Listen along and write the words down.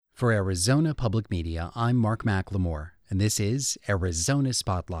For Arizona Public Media, I'm Mark McLemore, and this is Arizona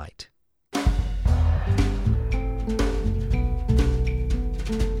Spotlight.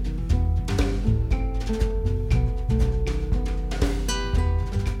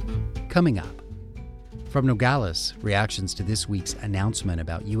 Coming up, from Nogales, reactions to this week's announcement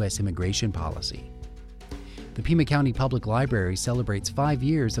about U.S. immigration policy. The Pima County Public Library celebrates 5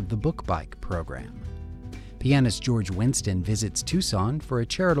 years of the Book Bike program. Pianist George Winston visits Tucson for a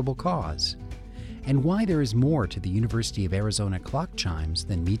charitable cause. And why there is more to the University of Arizona clock chimes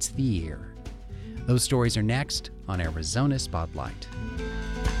than meets the ear. Those stories are next on Arizona Spotlight.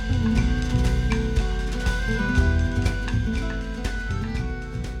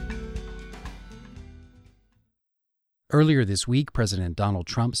 Earlier this week, President Donald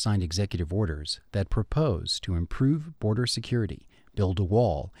Trump signed executive orders that propose to improve border security, build a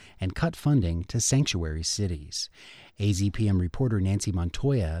wall, and cut funding to sanctuary cities. AZPM reporter Nancy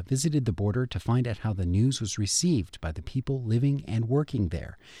Montoya visited the border to find out how the news was received by the people living and working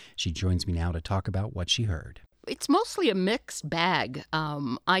there. She joins me now to talk about what she heard. It's mostly a mixed bag.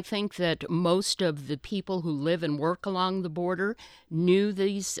 I think that most of the people who live and work along the border knew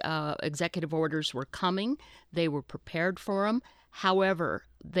these executive orders were coming. They were prepared for them. However,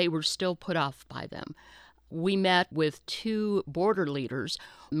 they were still put off by them. We met with two border leaders,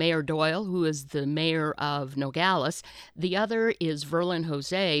 Mayor Doyle, who is the mayor of Nogales. The other is Verlin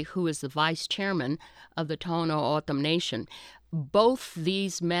Jose, who is the vice chairman of the Tohono O'odham Nation. Both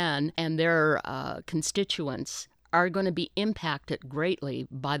these men and their constituents are going to be impacted greatly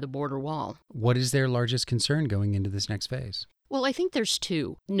by the border wall. What is their largest concern going into this next phase? Well, I think there's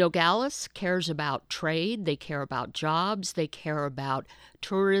two. Nogales cares about trade, they care about jobs, they care about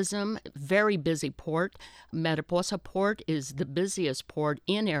tourism, very busy port. Mariposa Port is the busiest port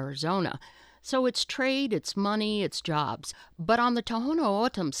in Arizona. So it's trade, it's money, it's jobs. But on the Tohono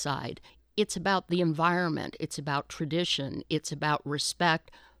O'odham side, it's about the environment, it's about tradition, it's about respect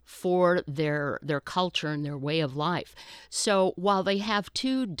for their culture and their way of life. So while they have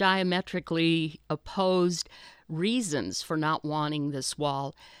two diametrically opposed reasons for not wanting this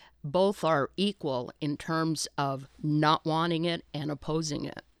wall, both are equal in terms of not wanting it and opposing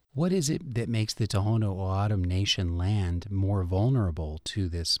it. What is it that makes the Tohono O'odham Nation land more vulnerable to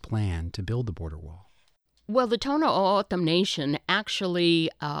this plan to build the border wall? Well, the Tohono O'odham Nation actually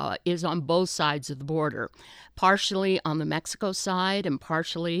is on both sides of the border, partially on the Mexico side and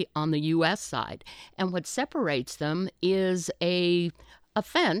partially on the U.S. side. And what separates them is a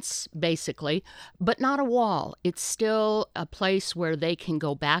fence, basically, but not a wall. It's still a place where they can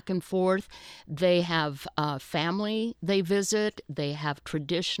go back and forth. They have family they visit. They have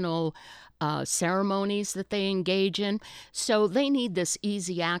traditional ceremonies that they engage in. So they need this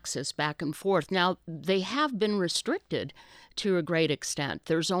easy access back and forth. Now, they have been restricted to a great extent.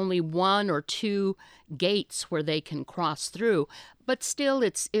 There's only one or two gates where they can cross through, but still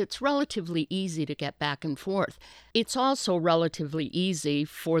it's relatively easy to get back and forth. It's also relatively easy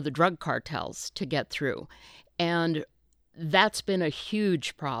for the drug cartels to get through, and that's been a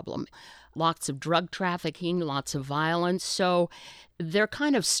huge problem. Lots of drug trafficking, lots of violence. So they're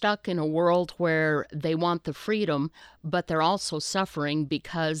kind of stuck in a world where they want the freedom, but they're also suffering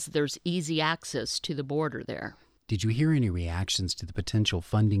because there's easy access to the border there. Did you hear any reactions to the potential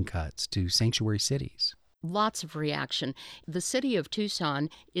funding cuts to sanctuary cities? Lots of reaction. The city of Tucson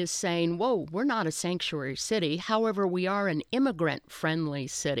is saying, whoa, we're not a sanctuary city. However, we are an immigrant-friendly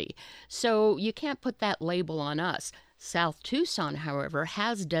city. So you can't put that label on us. South Tucson, however,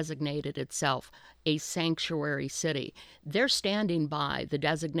 has designated itself a sanctuary city. They're standing by the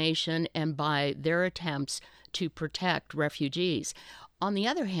designation and by their attempts to protect refugees. On the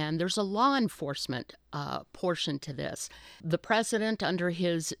other hand, there's a law enforcement portion to this. The president, under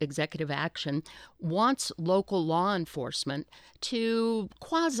his executive action, wants local law enforcement to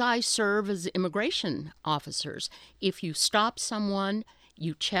quasi-serve as immigration officers. If you stop someone,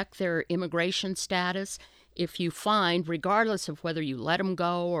 you check their immigration status. If you find, regardless of whether you let them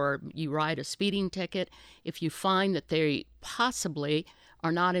go or you write a speeding ticket, if you find that they possibly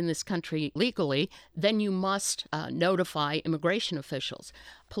are not in this country legally, then you must notify immigration officials.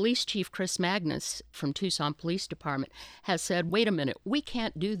 Police Chief Chris Magnus from Tucson Police Department has said, wait a minute, we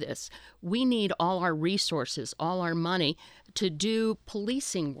can't do this. We need all our resources, all our money to do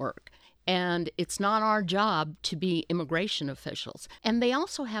policing work. And it's not our job to be immigration officials. And they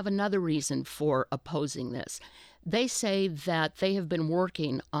also have another reason for opposing this. They say that they have been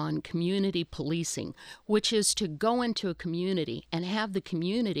working on community policing, which is to go into a community and have the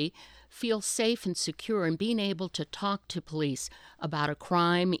community feel safe and secure and being able to talk to police about a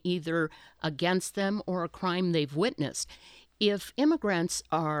crime either against them or a crime they've witnessed. If immigrants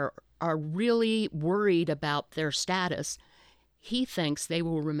are really worried about their status, he thinks they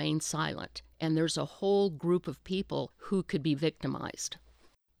will remain silent, and there's a whole group of people who could be victimized.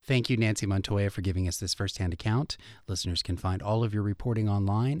 Thank you, Nancy Montoya, for giving us this firsthand account. Listeners can find all of your reporting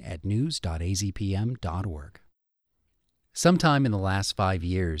online at news.azpm.org. Sometime in the last 5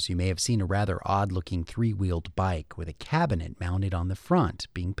 years, you may have seen a rather odd-looking three-wheeled bike with a cabinet mounted on the front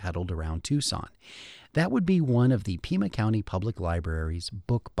being pedaled around Tucson. That would be one of the Pima County Public Library's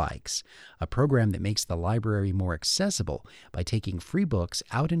Book Bikes, a program that makes the library more accessible by taking free books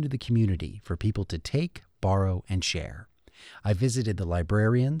out into the community for people to take, borrow, and share. I visited the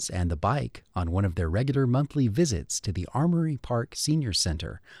librarians and the bike on one of their regular monthly visits to the Armory Park Senior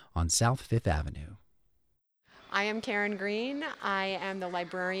Center on South Fifth Avenue. I am Karen Green. I am the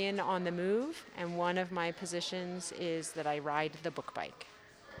librarian on the move, and one of my positions is that I ride the book bike.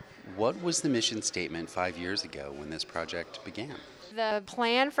 What was the mission statement 5 years ago when this project began? The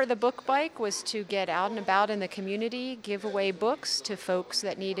plan for the book bike was to get out and about in the community, give away books to folks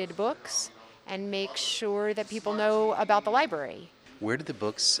that needed books, and make sure that people know about the library. Where did the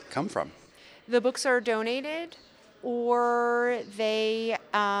books come from? The books are donated, or they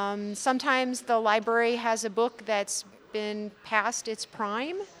sometimes the library has a book that's been past its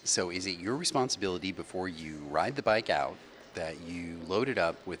prime. So is it your responsibility before you ride the bike out that you load it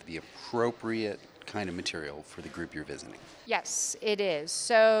up with the appropriate kind of material for the group you're visiting? Yes, it is.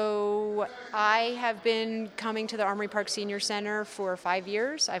 So I have been coming to the Armory Park Senior Center for 5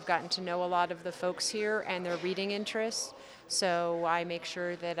 years. I've gotten to know a lot of the folks here and their reading interests. So I make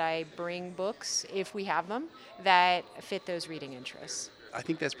sure that I bring books, if we have them, that fit those reading interests. I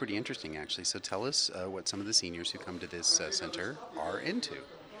think that's pretty interesting, actually. So tell us what some of the seniors who come to this center are into.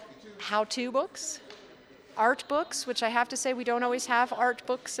 How-to books, art books, which I have to say we don't always have art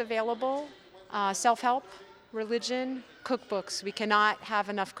books available, self-help, religion, cookbooks. We cannot have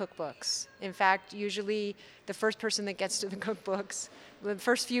enough cookbooks. In fact, usually the first person that gets to the cookbooks, the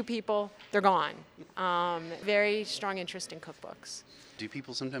first few people, they're gone. Very strong interest in cookbooks. Do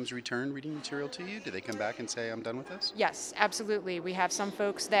people sometimes return reading material to you? Do they come back and say, I'm done with this? Yes, absolutely. We have some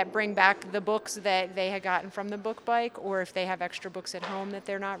folks that bring back the books that they had gotten from the book bike, or if they have extra books at home that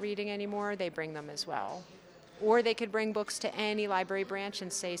they're not reading anymore, they bring them as well. Or they could bring books to any library branch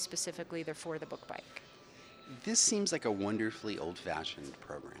and say specifically they're for the book bike. This seems like a wonderfully old-fashioned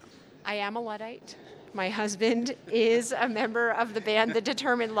program. I am a Luddite. My husband is a member of the band The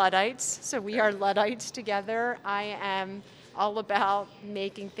Determined Luddites, so we are Luddites together. I am all about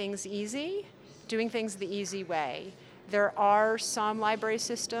making things easy, doing things the easy way. There are some library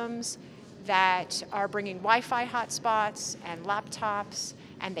systems that are bringing Wi-Fi hotspots and laptops,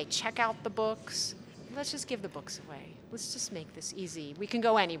 and they check out the books. Let's just give the books away. Let's just make this easy. We can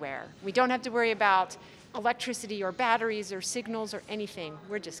go anywhere. We don't have to worry about electricity or batteries or signals or anything.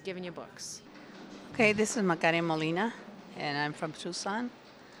 We're just giving you books. Okay, this is Macarena Molina, and I'm from Tucson.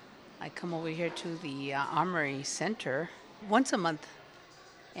 I come over here to the Armory Center once a month,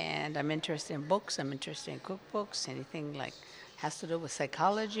 and I'm interested in books. I'm interested in cookbooks, anything like has to do with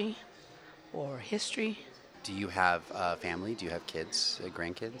psychology or history. Do you have family? Do you have kids,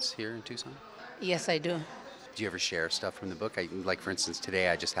 grandkids here in Tucson? Yes, I do. Do you ever share stuff from the book? Like, for instance, today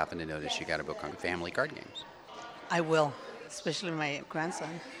I just happened to notice you got a book on family card games. I will, especially my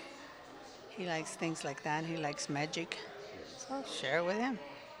grandson. He likes things like that. He likes magic, so I'll share it with him.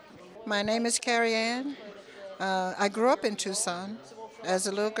 My name is Carrie Ann. I grew up in Tucson. As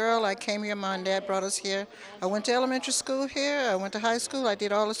a little girl, I came here. Mom and Dad brought us here. I went to elementary school here. I went to high school. I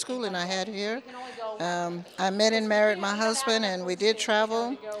did all the schooling I had here. I met and married my husband, and we did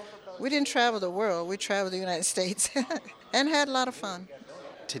travel. We didn't travel the world. We traveled the United States and had a lot of fun.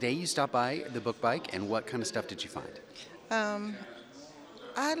 Today you stopped by the book bike, and what kind of stuff did you find?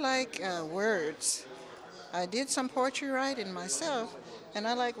 I like words. I did some poetry writing myself, and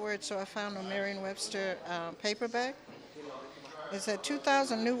I like words, so I found a Merriam-Webster paperback. It's at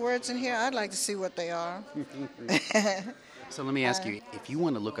 2,000 new words in here. I'd like to see what they are. So let me ask you, if you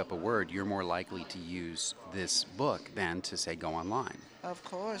want to look up a word, you're more likely to use this book than to, say, go online. Of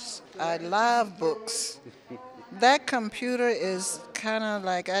course. I love books. That computer is kind of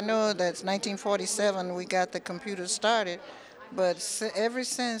like, I know that's 1947 we got the computer started, but ever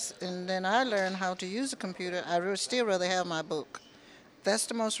since, and then I learned how to use a computer, I would still rather have my book. That's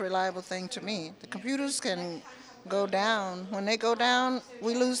the most reliable thing to me. The computers can go down. When they go down,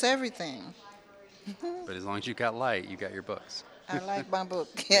 we lose everything. But as long as you got light, you got your books. I like my book,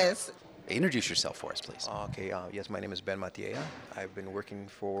 yes. Introduce yourself for us, please. Okay, yes, my name is Ben Matiella. I've been working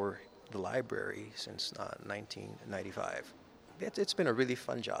for the library since 1995. It's been a really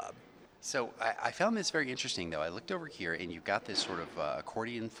fun job. So I found this very interesting, though. I looked over here, and you've got this sort of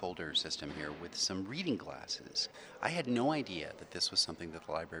accordion folder system here with some reading glasses. I had no idea that this was something that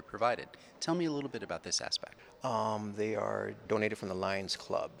the library provided. Tell me a little bit about this aspect. They are donated from the Lions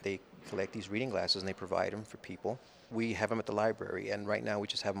Club. They collect these reading glasses and they provide them for people. We have them at the library, and right now we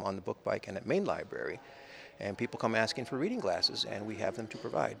just have them on the book bike and at Main Library. And people come asking for reading glasses, and we have them to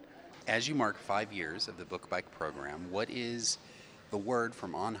provide. As you mark 5 years of the book bike program, what is the word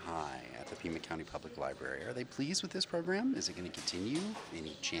from on high at the Pima County Public Library? Are they pleased with this program? Is it going to continue?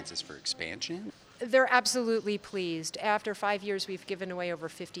 Any chances for expansion? They're absolutely pleased. After 5 years, we've given away over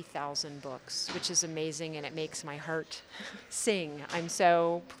 50,000 books, which is amazing, and it makes my heart sing. I'm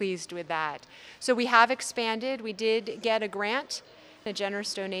so pleased with that. So we have expanded. We did get a grant, a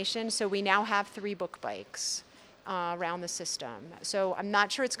generous donation, so we now have 3 book bikes around the system. So I'm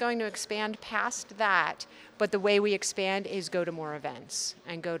not sure it's going to expand past that, but the way we expand is go to more events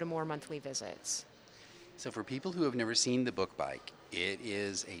and go to more monthly visits. So for people who have never seen the book bike, it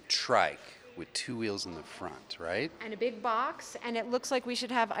is a trike with 2 wheels in the front, right? And a big box, and it looks like we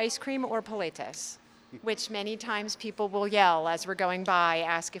should have ice cream or paletas, which many times people will yell as we're going by,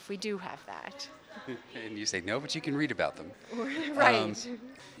 ask if we do have that. And you say no, but you can read about them. Right.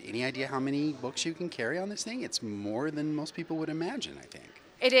 Any idea how many books you can carry on this thing? It's more than most people would imagine, I think.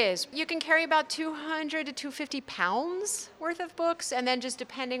 It is. You can carry about 200 to 250 pounds worth of books, and then just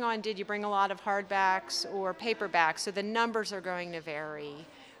depending on did you bring a lot of hardbacks or paperbacks, so the numbers are going to vary.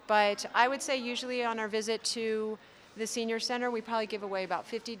 But I would say usually on our visit to the senior center, we probably give away about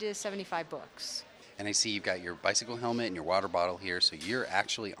 50 to 75 books. And I see you've got your bicycle helmet and your water bottle here, so you're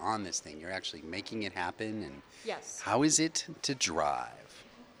actually on this thing. You're actually making it happen. And yes. How is it to drive?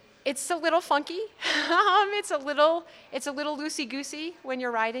 It's a little funky. It's a little loosey-goosey when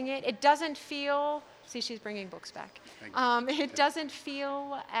you're riding it. It doesn't feel. See, she's bringing books back. It doesn't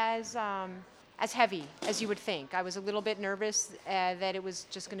feel as heavy as you would think. I was a little bit nervous that it was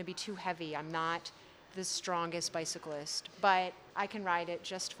just going to be too heavy. I'm not the strongest bicyclist, but I can ride it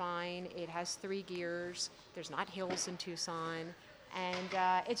just fine. It has 3 gears. There's not hills in Tucson,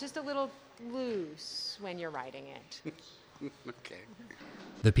 and it's just a little loose when you're riding it. Okay.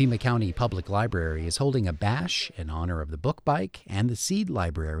 The Pima County Public Library is holding a bash in honor of the book bike and the Seed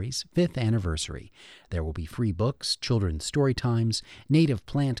Library's 5th anniversary. There will be free books, children's story times, native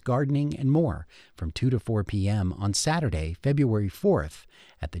plant gardening, and more from 2 to 4 p.m. on Saturday, February 4th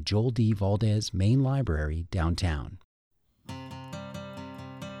at the Joel D. Valdez Main Library downtown.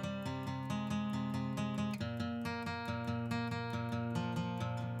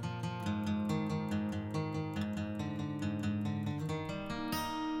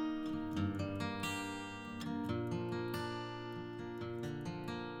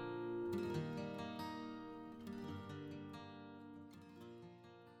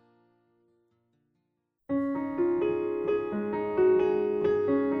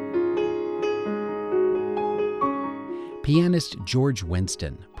 Pianist George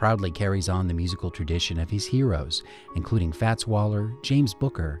Winston proudly carries on the musical tradition of his heroes, including Fats Waller, James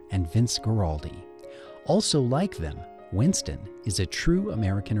Booker, and Vince Guaraldi. Also like them, Winston is a true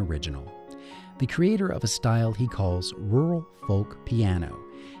American original, the creator of a style he calls rural folk piano.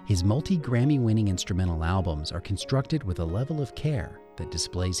 His multi-Grammy-winning instrumental albums are constructed with a level of care that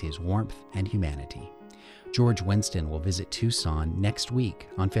displays his warmth and humanity. George Winston will visit Tucson next week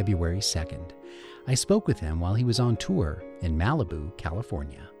on February 2nd. I spoke with him while he was on tour in Malibu,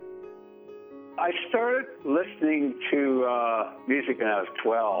 California. I started listening to music when I was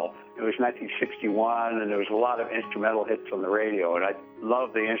 12. It was 1961, and there was a lot of instrumental hits on the radio, and I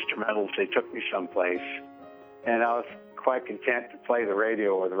loved the instrumentals. They took me someplace, and I was quite content to play the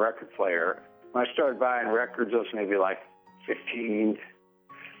radio or the record player. When I started buying records, I was maybe like 15.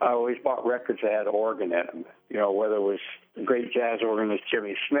 I always bought records that had organ in them, whether it was the great jazz organist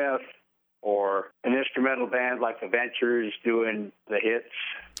Jimmy Smith or an instrumental band like the Ventures doing the hits.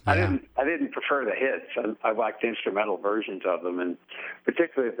 Yeah. I didn't prefer the hits. I liked instrumental versions of them, and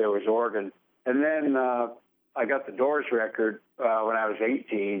particularly if there was organ. And then I got the Doors record when I was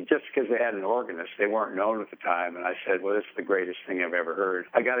 18, just because they had an organist. They weren't known at the time, and I said, well, this is the greatest thing I've ever heard.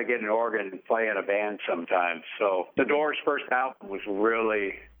 I got to get an organ and play in a band sometime. So the Doors' first album was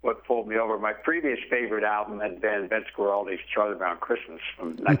really what pulled me over. My previous favorite album had been Vince Guaraldi's Charlie Brown Christmas from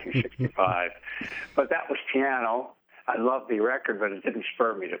 1965. But that was piano. I loved the record, but it didn't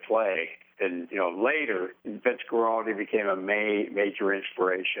spur me to play. And, later, Vince Guaraldi became a major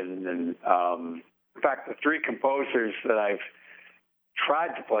inspiration. And, in fact, the 3 composers that I've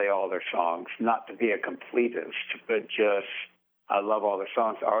tried to play all their songs, not to be a completist, but just I love all their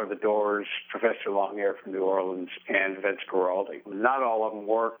songs, are the Doors, Professor Longhair from New Orleans, and Vince Guaraldi. Not all of them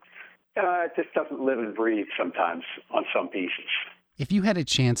work It just doesn't live and breathe sometimes on some pieces. If you had a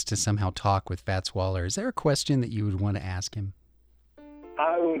chance to somehow talk with Fats Waller, is there a question that you would want to ask him?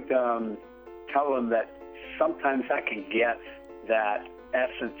 I would tell him that sometimes I can get that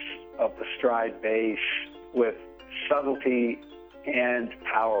essence of the stride bass with subtlety and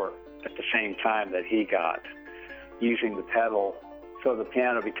power at the same time that he got, using the pedal so the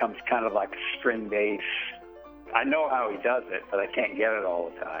piano becomes kind of like a string bass. I know how he does it, but I can't get it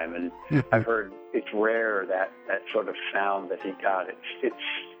all the time. And I've heard it's rare, that sort of sound that he got. It's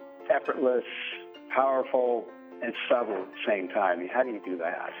effortless, powerful, and subtle at the same time. How do you do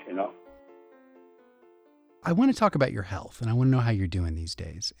that, you know? I want to talk about your health, and I want to know how you're doing these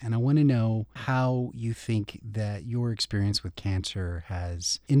days. And I want to know how you think that your experience with cancer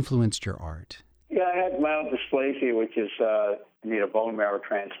has influenced your art. Yeah, I had myelodysplasia, which is need a bone marrow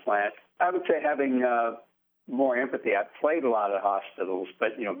transplant. I would say having more empathy. I've played a lot of hospitals, but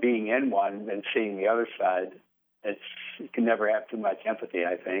being in one and seeing the other side, you can never have too much empathy,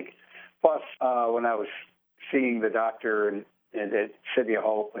 I think. Plus, when I was seeing the doctor at City of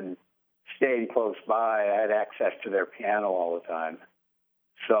Hope and staying close by, I had access to their piano all the time.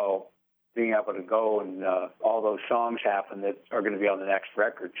 So being able to go and all those songs happen that are going to be on the next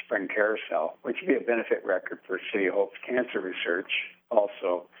record, Spring Carousel, which would be a benefit record for City of Hope's cancer research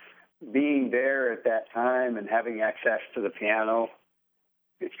also. Being there at that time and having access to the piano,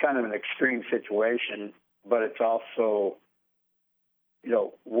 it's kind of an extreme situation, but it's also,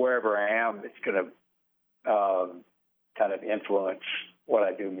 wherever I am, it's going to kind of influence what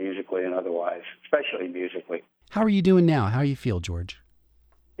I do musically and otherwise, especially musically. How are you doing now? How do you feel, George?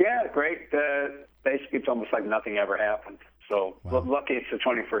 Yeah, great. Basically, it's almost like nothing ever happened. So lucky it's the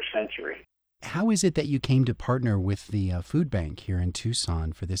 21st century. How is it that you came to partner with the food bank here in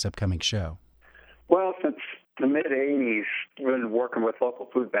Tucson for this upcoming show? Well, since the mid-'80s, we've been working with local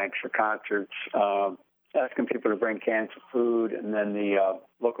food banks for concerts, asking people to bring cans of food, and then the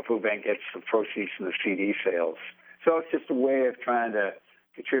local food bank gets the proceeds from the CD sales. So it's just a way of trying to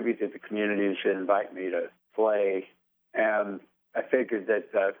contribute to the communities that invite me to play. And I figured that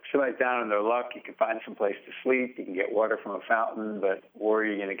if somebody's down on their luck, you can find some place to sleep, you can get water from a fountain, but where are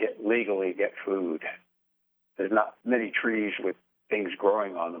you going to legally get food? There's not many trees with things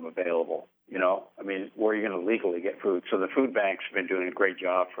growing on them available, where are you going to legally get food? So the food banks have been doing a great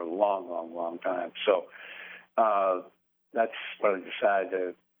job for a long, long, long time. So that's what I decided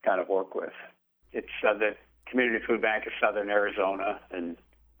to kind of work with. It's the Community Food Bank of Southern Arizona, and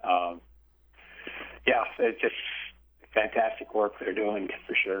it's just fantastic work they're doing,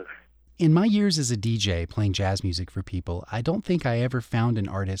 for sure. In my years as a DJ playing jazz music for people, I don't think I ever found an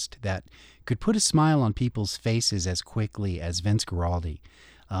artist that could put a smile on people's faces as quickly as Vince Guaraldi.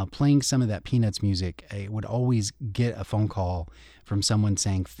 Playing some of that Peanuts music, I would always get a phone call from someone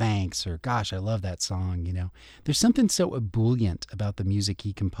saying thanks or gosh, I love that song, There's something so ebullient about the music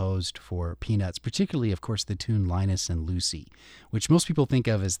he composed for Peanuts, particularly, of course, the tune Linus and Lucy, which most people think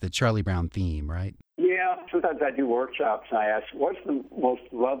of as the Charlie Brown theme, right? Yeah, sometimes I do workshops and I ask, what's the most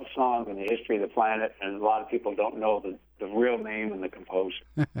loved song in the history of the planet? And a lot of people don't know the real name and the composer.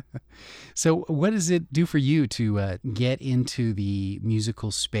 So what does it do for you to get into the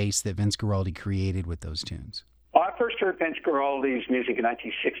musical space that Vince Guaraldi created with those tunes? Well, I first heard Vince Guaraldi's music in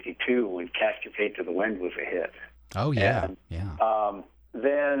 1962 when Cast Your Fate to the Wind was a hit. Oh, yeah, and,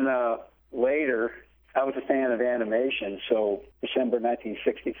 then later, I was a fan of animation, so December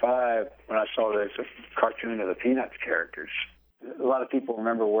 1965, when I saw there's a cartoon of the Peanuts characters, a lot of people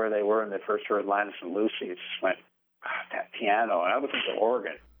remember where they were when they first heard Linus and Lucy. It just went, that piano. And I was into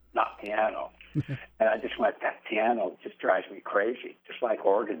organ, not piano. And I just went, that piano just drives me crazy, just like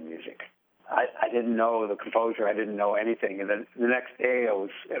organ music. I didn't know the composer. I didn't know anything. And then the next day I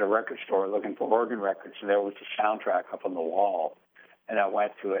was at a record store looking for organ records, and there was a soundtrack up on the wall. And I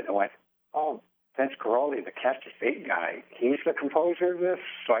went to it and went, oh, Vince Guaraldi, the Cast Your Fate guy, he's the composer of this?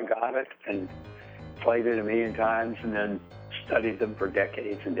 So I got it and played it a million times and then studied them for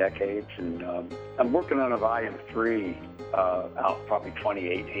decades and decades. And I'm working on a volume 3 out probably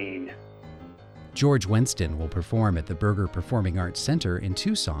 2018. George Winston will perform at the Berger Performing Arts Center in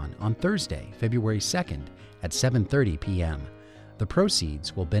Tucson on Thursday, February 2nd at 7:30 p.m. The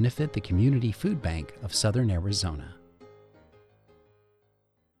proceeds will benefit the Community Food Bank of Southern Arizona.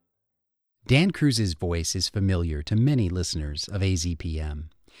 Dan Cruz's voice is familiar to many listeners of AZPM.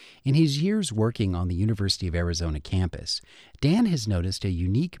 In his years working on the University of Arizona campus, Dan has noticed a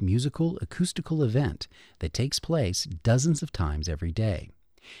unique musical acoustical event that takes place dozens of times every day.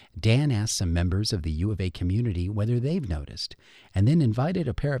 Dan asked some members of the U of A community whether they've noticed, and then invited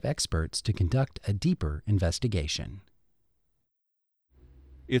a pair of experts to conduct a deeper investigation.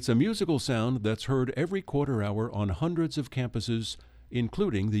 It's a musical sound that's heard every quarter hour on hundreds of campuses,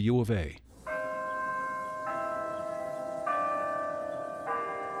 including the U of A.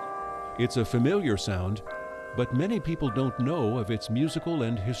 It's a familiar sound, but many people don't know of its musical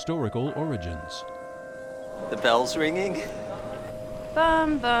and historical origins. The bell's ringing.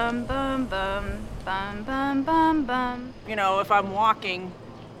 Bum, bum, bum, bum, bum, bum, bum, bum. You know, if I'm walking,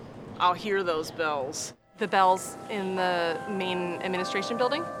 I'll hear those bells. The bells in the main administration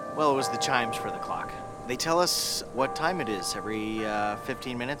building? Well, it was the chimes for the clock. They tell us what time it is every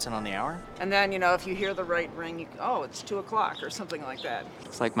 15 minutes and on the hour. And then, you know, if you hear the right ring, oh, it's 2 o'clock or something like that.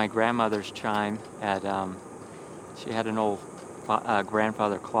 It's like my grandmother's chime at, she had an old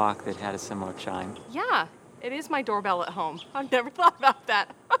grandfather clock that had a similar chime. Yeah, it is my doorbell at home. I've never thought about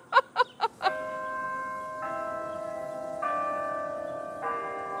that.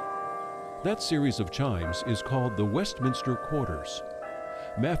 That series of chimes is called the Westminster Quarters.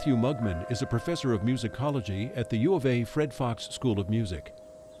 Matthew Mugman is a professor of musicology at the U of A Fred Fox School of Music.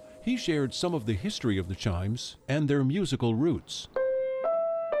 He shared some of the history of the chimes and their musical roots.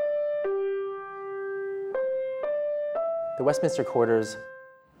 The Westminster Quarters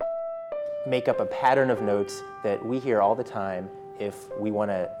make up a pattern of notes that we hear all the time if we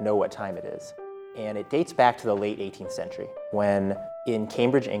want to know what time it is. And it dates back to the late 18th century, when in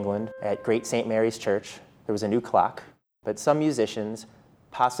Cambridge, England, at Great St. Mary's Church, there was a new clock, but some musicians,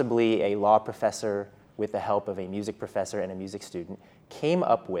 possibly a law professor with the help of a music professor and a music student, came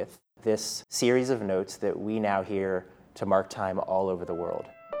up with this series of notes that we now hear to mark time all over the world.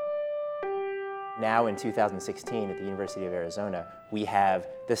 Now in 2016 at the University of Arizona, we have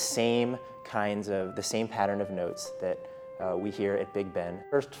the same pattern of notes that we hear at Big Ben.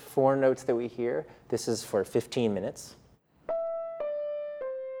 First 4 notes that we hear, this is for 15 minutes.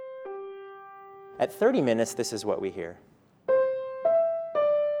 At 30 minutes, this is what we hear.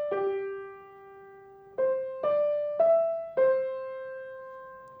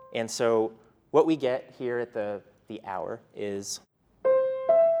 And so what we get here at the hour is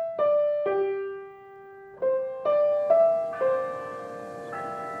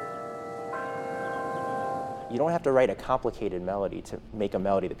you don't have to write a complicated melody to make a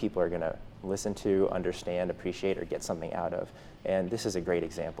melody that people are going to listen to, understand, appreciate, or get something out of. And this is a great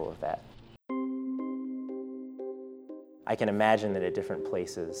example of that. I can imagine that at different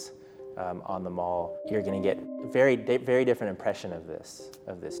places on the Mall, you're going to get a very different impression of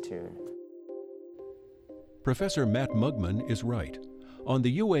this tune. Professor Matt Mugman is right. On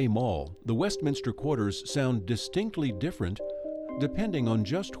the UA Mall, the Westminster Quarters sound distinctly different depending on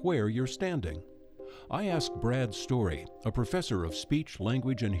just where you're standing. I asked Brad Story, a professor of speech,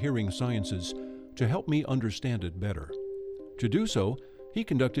 language, and hearing sciences, to help me understand it better. To do so, he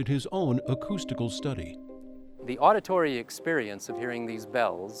conducted his own acoustical study. The auditory experience of hearing these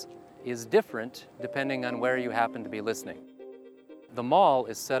bells is different depending on where you happen to be listening. The mall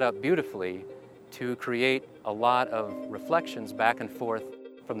is set up beautifully to create a lot of reflections back and forth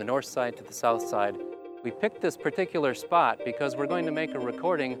from the north side to the south side. We picked this particular spot because we're going to make a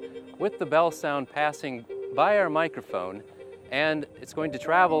recording with the bell sound passing by our microphone, and it's going to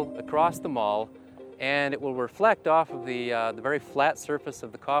travel across the mall, and it will reflect off of the very flat surface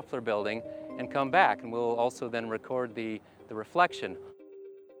of the Koffler building and come back, and we'll also then record the reflection.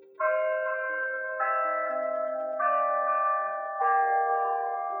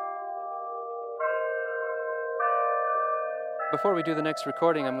 Before we do the next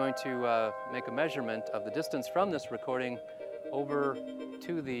recording, I'm going to make a measurement of the distance from this recording over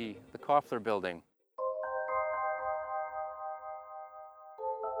to the Koffler building.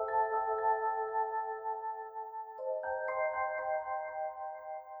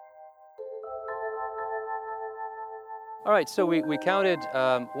 All right, so we counted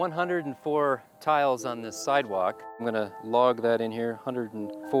 104 tiles on this sidewalk. I'm going to log that in here,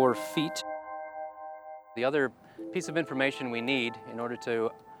 104 feet. The other piece of information we need in order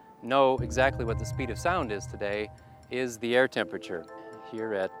to know exactly what the speed of sound is today is the air temperature.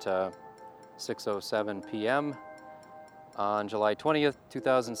 Here at 6:07 p.m. on July 20th,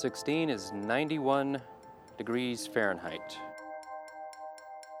 2016 is 91 degrees Fahrenheit.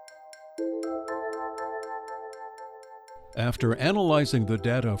 After analyzing the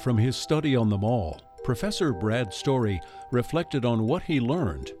data from his study on the mall, Professor Brad Story reflected on what he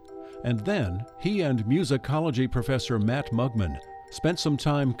learned. And then he and musicology professor Matt Mugman spent some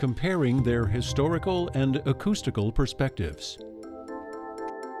time comparing their historical and acoustical perspectives.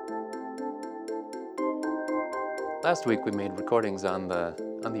 Last week we made recordings on the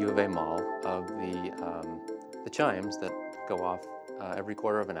U of A Mall of the chimes that go off every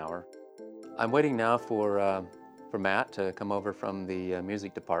quarter of an hour. I'm waiting now for for Matt to come over from the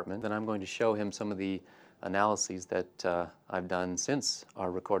music department. Then I'm going to show him some of the analyses that I've done since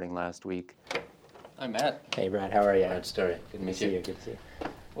our recording last week. Hi, Matt. Hey, Brad. How are you? Brad Story. Good to meet you. Good to see you.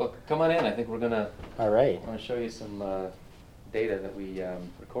 Well, come on in. I think we're going to... All right. I want to show you some data that we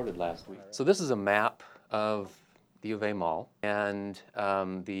recorded last week. So this is a map of the U of A Mall, and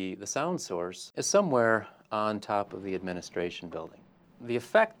the sound source is somewhere on top of the administration building. The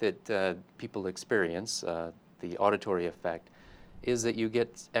effect that people experience, the auditory effect, is that you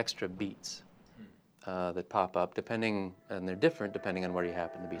get extra beats that pop up and they're different depending on where you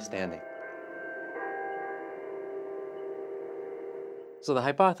happen to be standing. So the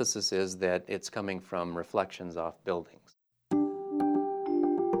hypothesis is that it's coming from reflections off buildings.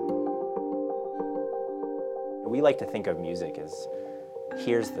 We like to think of music as,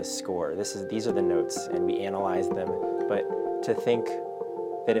 here's the score, these are the notes, and we analyze them, but to think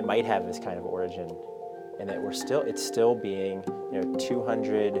that it might have this kind of origin, and that it's still being,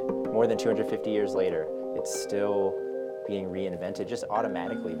 more than 250 years later, it's still being reinvented just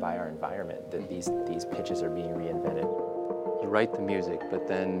automatically by our environment, that these pitches are being reinvented. You write the music, but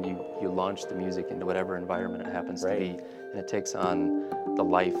then you launch the music into whatever environment it happens to be, and it takes on the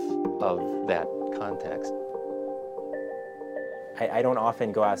life of that context. I don't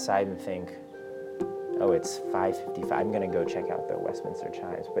often go outside and think, oh, it's 5:55, I'm going to go check out the Westminster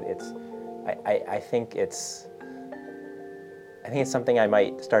Chimes, but I think it's something I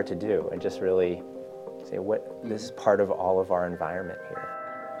might start to do, and just really say, this is part of all of our environment here.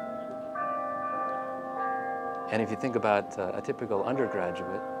 And if you think about a typical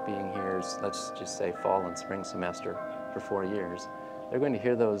undergraduate being here, let's just say fall and spring semester for 4 years, they're going to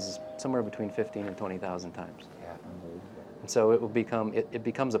hear those somewhere between 15 and 20,000 times. Yeah, unbelievable. And so it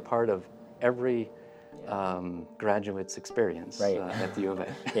becomes a part of every graduate's experience at the U of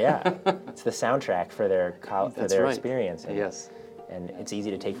A. Yeah, it's the soundtrack for their experience. And, yes. And it's easy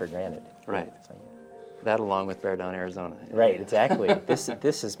to take for granted. Right. That along with Bear Down, Arizona. Right, exactly.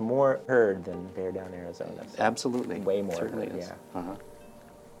 This is more heard than Bear Down, Arizona. So absolutely. Way more. Certainly heard, is. Yeah. Uh-huh.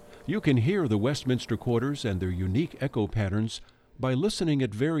 You can hear the Westminster Quarters and their unique echo patterns by listening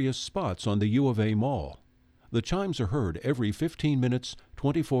at various spots on the U of A Mall. The chimes are heard every 15 minutes,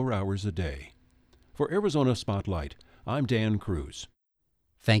 24 hours a day. For Arizona Spotlight, I'm Dan Cruz.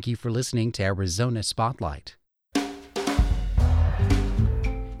 Thank you for listening to Arizona Spotlight.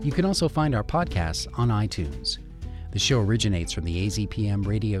 You can also find our podcasts on iTunes. The show originates from the AZPM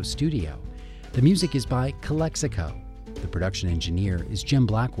radio studio. The music is by Calexico. The production engineer is Jim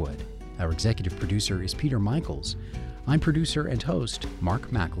Blackwood. Our executive producer is Peter Michaels. I'm producer and host Mark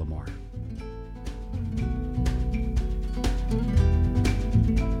McLemore.